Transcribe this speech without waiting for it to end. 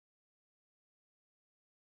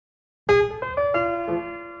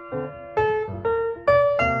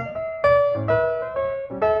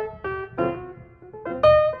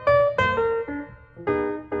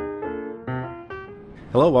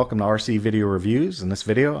Hello, welcome to RC Video Reviews. In this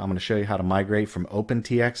video, I'm going to show you how to migrate from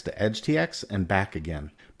OpenTX to EdgeTX and back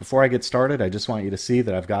again. Before I get started, I just want you to see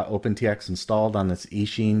that I've got OpenTX installed on this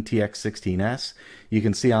eSheen TX16S. You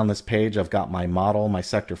can see on this page I've got my model. My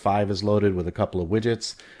Sector 5 is loaded with a couple of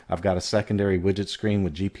widgets. I've got a secondary widget screen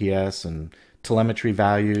with GPS and telemetry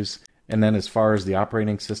values. And then as far as the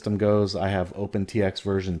operating system goes, I have OpenTX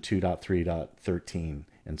version 2.3.13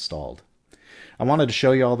 installed. I wanted to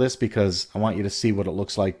show you all this because I want you to see what it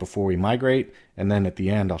looks like before we migrate, and then at the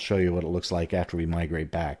end I'll show you what it looks like after we migrate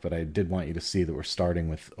back, but I did want you to see that we're starting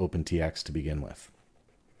with OpenTX to begin with.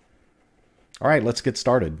 Alright, let's get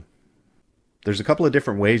started. There's a couple of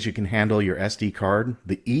different ways you can handle your SD card.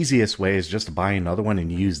 The easiest way is just to buy another one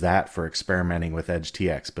and use that for experimenting with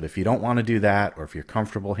EdgeTX, but if you don't want to do that, or if you're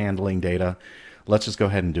comfortable handling data, let's just go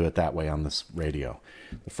ahead and do it that way on this radio.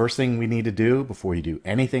 The first thing we need to do before you do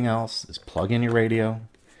anything else is plug in your radio,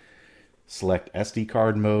 select SD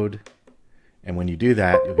card mode, and when you do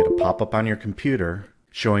that, you'll get a pop-up on your computer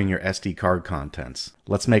showing your SD card contents.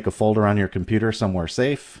 Let's make a folder on your computer somewhere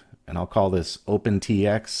safe, and I'll call this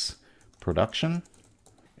OpenTX Production,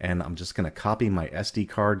 and I'm just going to copy my SD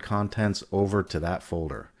card contents over to that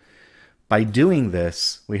folder. By doing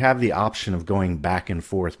this, we have the option of going back and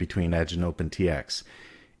forth between Edge and OpenTX.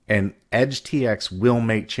 And EdgeTX will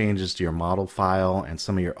make changes to your model file and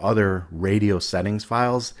some of your other radio settings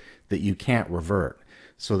files that you can't revert.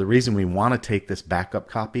 So the reason we want to take this backup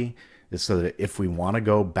copy is so that if we want to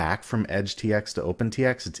go back from EdgeTX to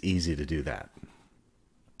OpenTX, it's easy to do that.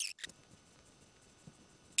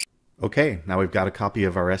 Okay, now we've got a copy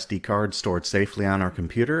of our SD card stored safely on our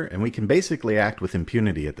computer, and we can basically act with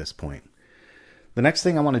impunity at this point. The next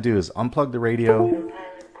thing I want to do is unplug the radio,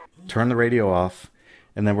 turn the radio off,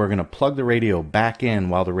 and then we're going to plug the radio back in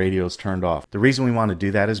while the radio is turned off. The reason we want to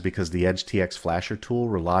do that is because the EdgeTX Flasher tool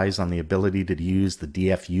relies on the ability to use the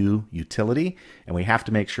DFU utility, and we have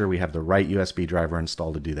to make sure we have the right USB driver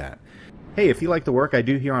installed to do that. Hey, if you like the work I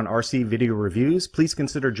do here on RC Video Reviews, please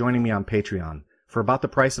consider joining me on Patreon. For about the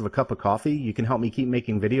price of a cup of coffee, you can help me keep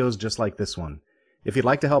making videos just like this one. If you'd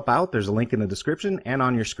like to help out, there's a link in the description and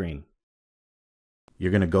on your screen.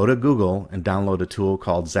 You're going to go to Google and download a tool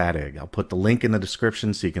called Zadig. I'll put the link in the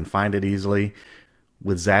description so you can find it easily.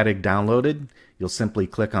 With Zadig downloaded, you'll simply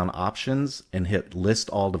click on Options and hit List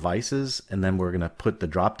All Devices, and then we're going to put the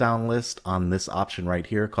drop-down list on this option right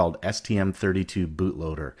here called STM32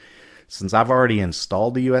 Bootloader. Since I've already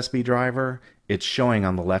installed the USB driver, it's showing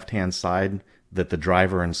on the left-hand side that the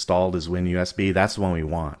driver installed is WinUSB. That's the one we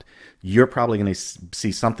want. You're probably going to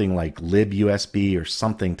see something like libUSB or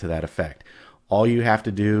something to that effect. All you have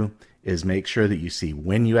to do is make sure that you see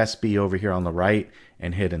WinUSB over here on the right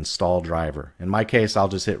and hit Install Driver. In my case, I'll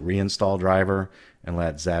just hit Reinstall Driver and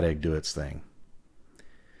let Zadig do its thing.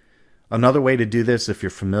 Another way to do this, if you're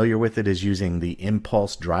familiar with it, is using the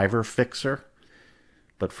Impulse Driver Fixer.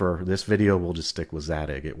 But for this video, we'll just stick with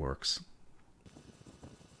Zadig. It works.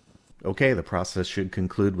 Okay, the process should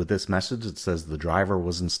conclude with this message. It says the driver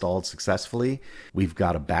was installed successfully. We've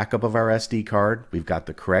got a backup of our SD card. We've got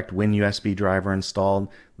the correct WinUSB driver installed.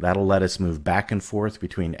 That'll let us move back and forth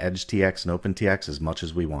between EdgeTX and OpenTX as much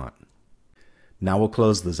as we want. Now we'll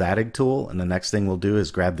close the Zadig tool, and the next thing we'll do is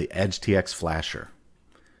grab the EdgeTX Flasher.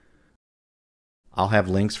 I'll have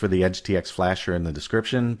links for the EdgeTX Flasher in the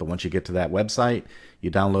description, but once you get to that website, you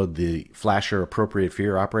download the Flasher appropriate for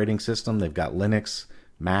your operating system. They've got Linux,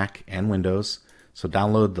 Mac, and Windows. So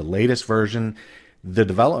download the latest version. The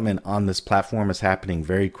development on this platform is happening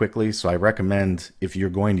very quickly, so I recommend if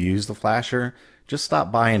you're going to use the Flasher, just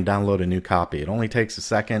stop by and download a new copy. It only takes a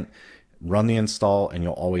second, run the install, and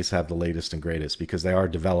you'll always have the latest and greatest because they are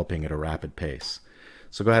developing at a rapid pace.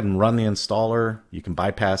 So go ahead and run the installer. You can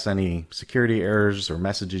bypass any security errors or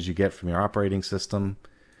messages you get from your operating system.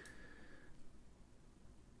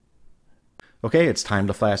 Okay, it's time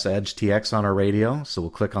to flash EdgeTX on our radio, so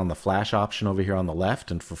we'll click on the flash option over here on the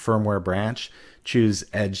left, and for firmware branch, choose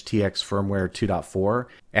EdgeTX Firmware 2.4.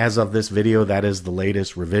 As of this video, that is the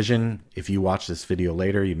latest revision. If you watch this video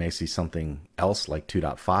later, you may see something else like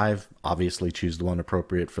 2.5. Obviously, choose the one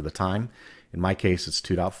appropriate for the time. In my case, it's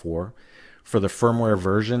 2.4. For the firmware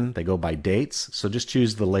version, they go by dates, so just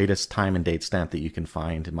choose the latest time and date stamp that you can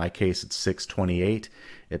find. In my case, it's 6/28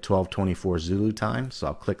 at 12:24 Zulu time, so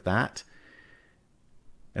I'll click that.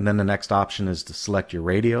 And then the next option is to select your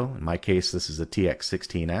radio. In my case, this is a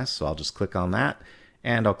TX16S, so I'll just click on that,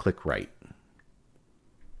 and I'll click Write.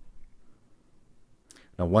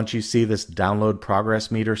 Now, once you see this download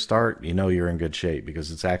progress meter start, you know you're in good shape because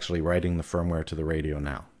it's actually writing the firmware to the radio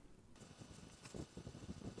now.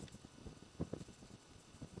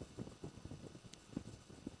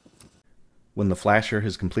 When the flasher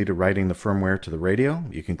has completed writing the firmware to the radio,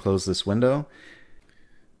 you can close this window.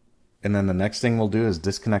 And then the next thing we'll do is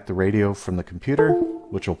disconnect the radio from the computer,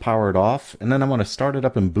 which will power it off. And then I'm going to start it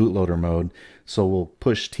up in bootloader mode. So we'll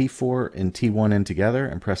push T4 and T1 in together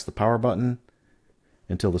and press the power button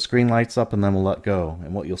until the screen lights up, and then we'll let go.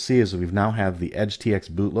 And what you'll see is we've now have the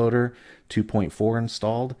EdgeTX bootloader 2.4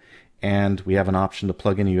 installed, and we have an option to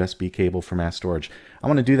plug in a USB cable for mass storage. I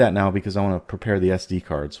want to do that now because I want to prepare the SD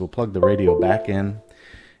card. So we'll plug the radio back in,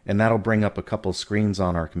 and that'll bring up a couple screens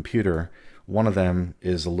on our computer. One of them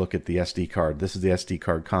is a look at the SD card. This is the SD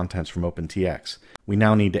card contents from OpenTX. We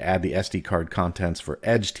now need to add the SD card contents for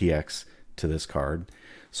EdgeTX to this card.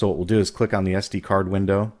 So what we'll do is click on the SD card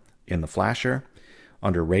window in the flasher.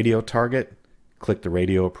 Under radio target, click the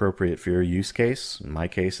radio appropriate for your use case. In my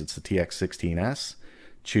case, it's the TX16S.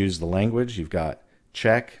 Choose the language. You've got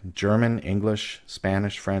Czech, German, English,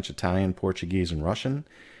 Spanish, French, Italian, Portuguese, and Russian.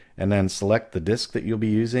 And then select the disk that you'll be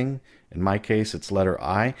using. In my case, it's letter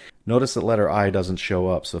I. Notice that letter I doesn't show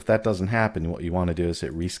up. So if that doesn't happen, what you want to do is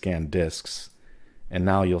hit rescan disks. And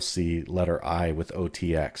now you'll see letter I with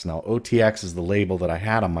OTX. Now OTX is the label that I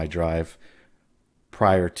had on my drive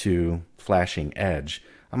prior to flashing Edge.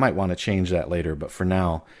 I might want to change that later, but for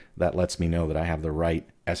now, that lets me know that I have the right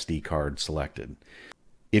SD card selected.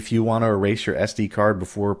 If you want to erase your SD card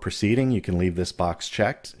before proceeding, you can leave this box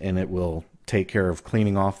checked, and it will take care of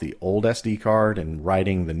cleaning off the old SD card and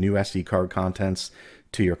writing the new SD card contents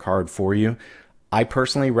to your card for you. I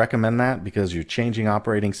personally recommend that because you're changing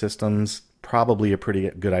operating systems. Probably a pretty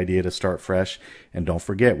good idea to start fresh. And don't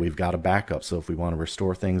forget, we've got a backup. So if we want to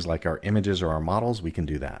restore things like our images or our models, we can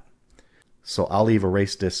do that. So I'll leave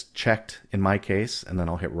erase disk checked in my case, and then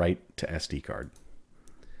I'll hit write to SD card.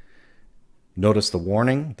 Notice the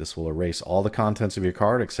warning. This will erase all the contents of your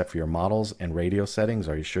card except for your models and radio settings.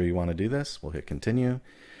 Are you sure you want to do this? We'll hit continue.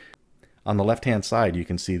 On the left-hand side, you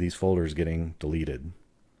can see these folders getting deleted.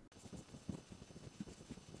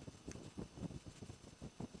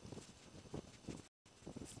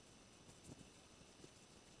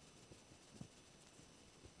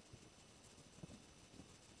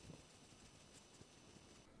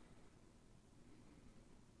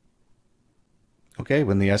 Okay,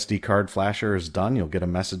 when the SD card flasher is done, you'll get a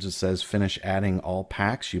message that says finish adding all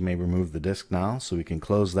packs. You may remove the disk now, so we can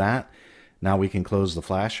close that. Now we can close the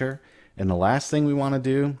flasher. And the last thing we want to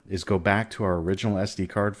do is go back to our original SD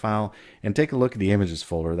card file and take a look at the images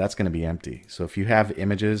folder. That's going to be empty. So if you have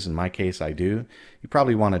images, in my case I do, you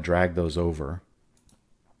probably want to drag those over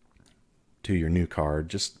to your new card.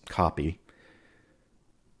 Just copy.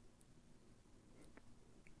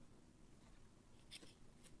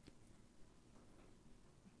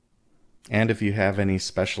 And if you have any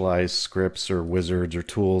specialized scripts or wizards or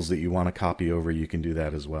tools that you want to copy over, you can do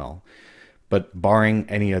that as well. But barring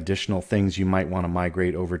any additional things you might want to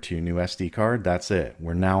migrate over to your new SD card, that's it.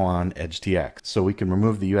 We're now on EdgeTX. So we can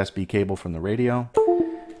remove the USB cable from the radio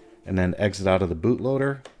and then exit out of the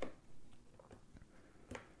bootloader.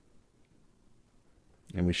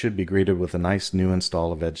 And we should be greeted with a nice new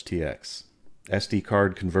install of EdgeTX. SD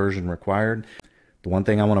card conversion required. The one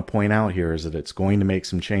thing I want to point out here is that it's going to make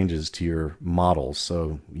some changes to your models,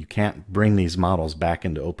 so you can't bring these models back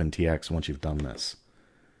into OpenTX once you've done this.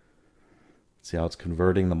 See how it's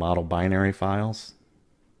converting the model binary files?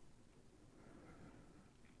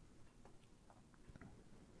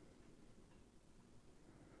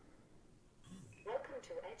 Welcome to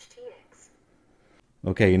EdgeTX.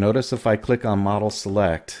 Okay, you notice if I click on Model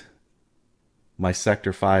Select, my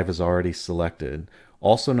Sector 5 is already selected.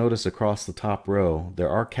 Also notice across the top row, there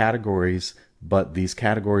are categories, but these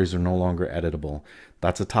categories are no longer editable.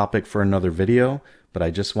 That's a topic for another video, but I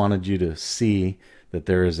just wanted you to see that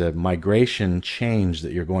there is a migration change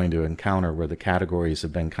that you're going to encounter where the categories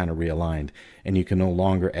have been kind of realigned, and you can no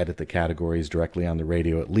longer edit the categories directly on the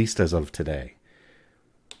radio, at least as of today.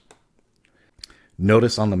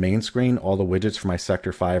 Notice on the main screen, all the widgets for my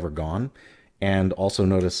Sector 5 are gone. And also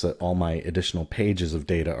notice that all my additional pages of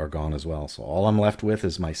data are gone as well. So all I'm left with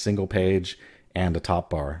is my single page and a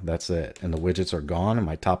top bar. That's it. And the widgets are gone and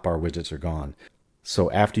my top bar widgets are gone.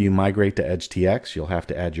 So after you migrate to EdgeTX, you'll have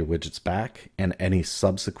to add your widgets back and any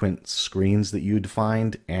subsequent screens that you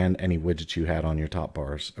defined and any widgets you had on your top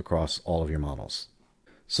bars across all of your models.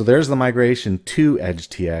 So there's the migration to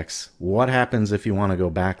EdgeTX. What happens if you want to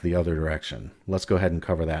go back the other direction? Let's go ahead and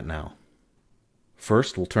cover that now.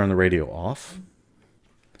 First, we'll turn the radio off,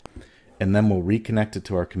 and then we'll reconnect it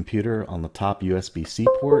to our computer on the top USB-C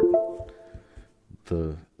port.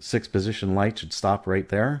 The 6-position light should stop right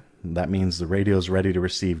there. That means the radio is ready to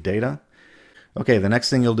receive data. Okay, the next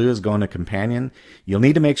thing you'll do is go into Companion. You'll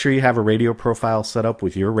need to make sure you have a radio profile set up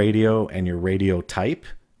with your radio and your radio type,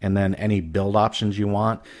 and then any build options you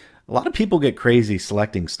want. A lot of people get crazy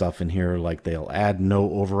selecting stuff in here, like they'll add no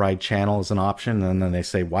override channel as an option, and then they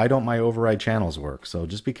say, why don't my override channels work? So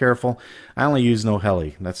just be careful. I only use no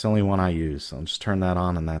heli. That's the only one I use. So I'll just turn that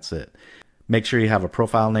on and that's it. Make sure you have a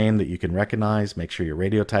profile name that you can recognize. Make sure your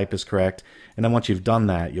radio type is correct. And then once you've done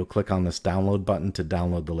that, you'll click on this download button to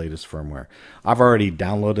download the latest firmware. I've already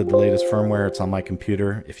downloaded the latest firmware. It's on my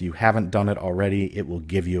computer. If you haven't done it already, it will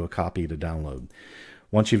give you a copy to download.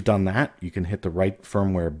 Once you've done that, you can hit the right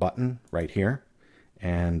firmware button right here.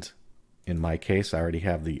 And in my case, I already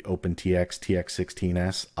have the OpenTX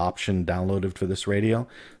TX16S option downloaded for this radio.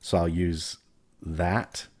 So I'll use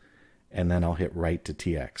that, and then I'll hit Write to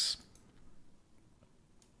TX.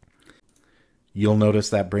 You'll notice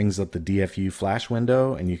that brings up the DFU flash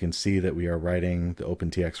window, and you can see that we are writing the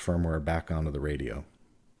OpenTX firmware back onto the radio.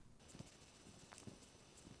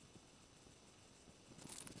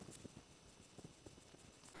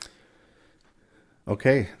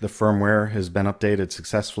 Okay, the firmware has been updated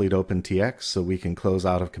successfully to OpenTX, so we can close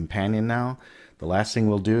out of Companion now. The last thing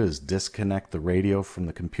we'll do is disconnect the radio from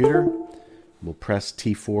the computer. We'll press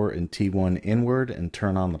T4 and T1 inward and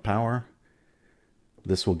turn on the power.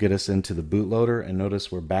 This will get us into the bootloader, and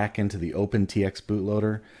notice we're back into the OpenTX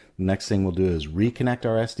bootloader. The next thing we'll do is reconnect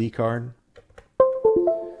our SD card,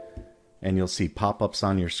 and you'll see pop-ups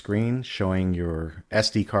on your screen showing your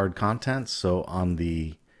SD card contents. So on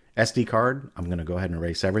the SD card, I'm going to go ahead and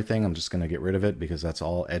erase everything. I'm just going to get rid of it because that's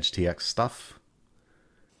all EdgeTX stuff.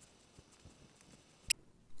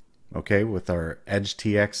 Okay, with our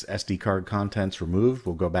EdgeTX SD card contents removed,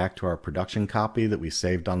 we'll go back to our production copy that we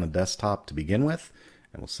saved on the desktop to begin with,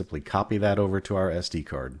 and we'll simply copy that over to our SD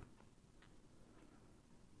card.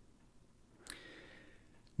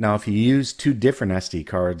 Now, if you use two different SD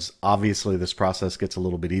cards, obviously this process gets a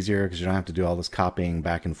little bit easier because you don't have to do all this copying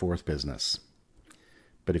back and forth business.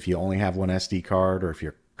 But if you only have one SD card, or if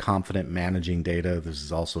you're confident managing data, this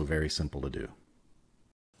is also very simple to do.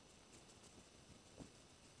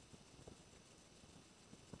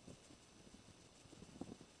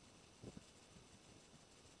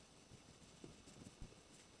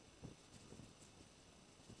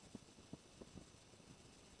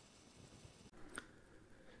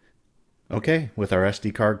 Okay, with our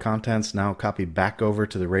SD card contents now copied back over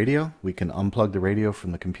to the radio, we can unplug the radio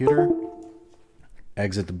from the computer,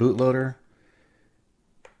 exit the bootloader,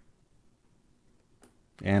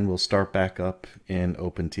 and we'll start back up in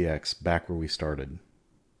OpenTX, back where we started.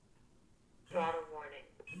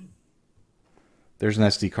 There's an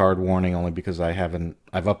SD card warning only because I've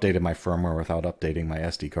updated my firmware without updating my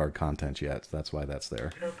SD card content yet. So that's why that's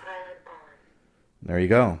there. There you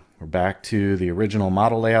go. We're back to the original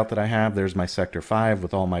model layout that I have. There's my Sector 5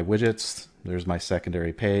 with all my widgets. There's my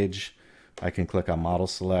secondary page. I can click on Model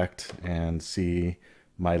Select and see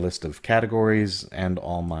my list of categories and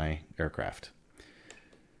all my aircraft.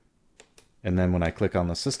 And then when I click on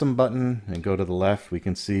the System button and go to the left, we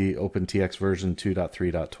can see OpenTX version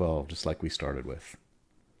 2.3.12, just like we started with.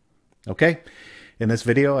 Okay. In this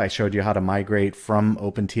video, I showed you how to migrate from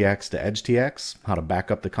OpenTX to EdgeTX, how to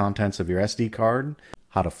back up the contents of your SD card,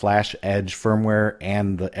 how to flash Edge firmware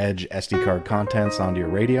and the Edge SD card contents onto your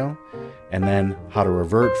radio, and then how to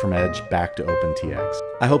revert from Edge back to OpenTX.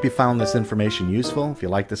 I hope you found this information useful. If you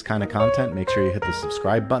like this kind of content, make sure you hit the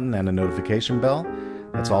subscribe button and the notification bell.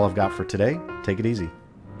 That's all I've got for today. Take it easy.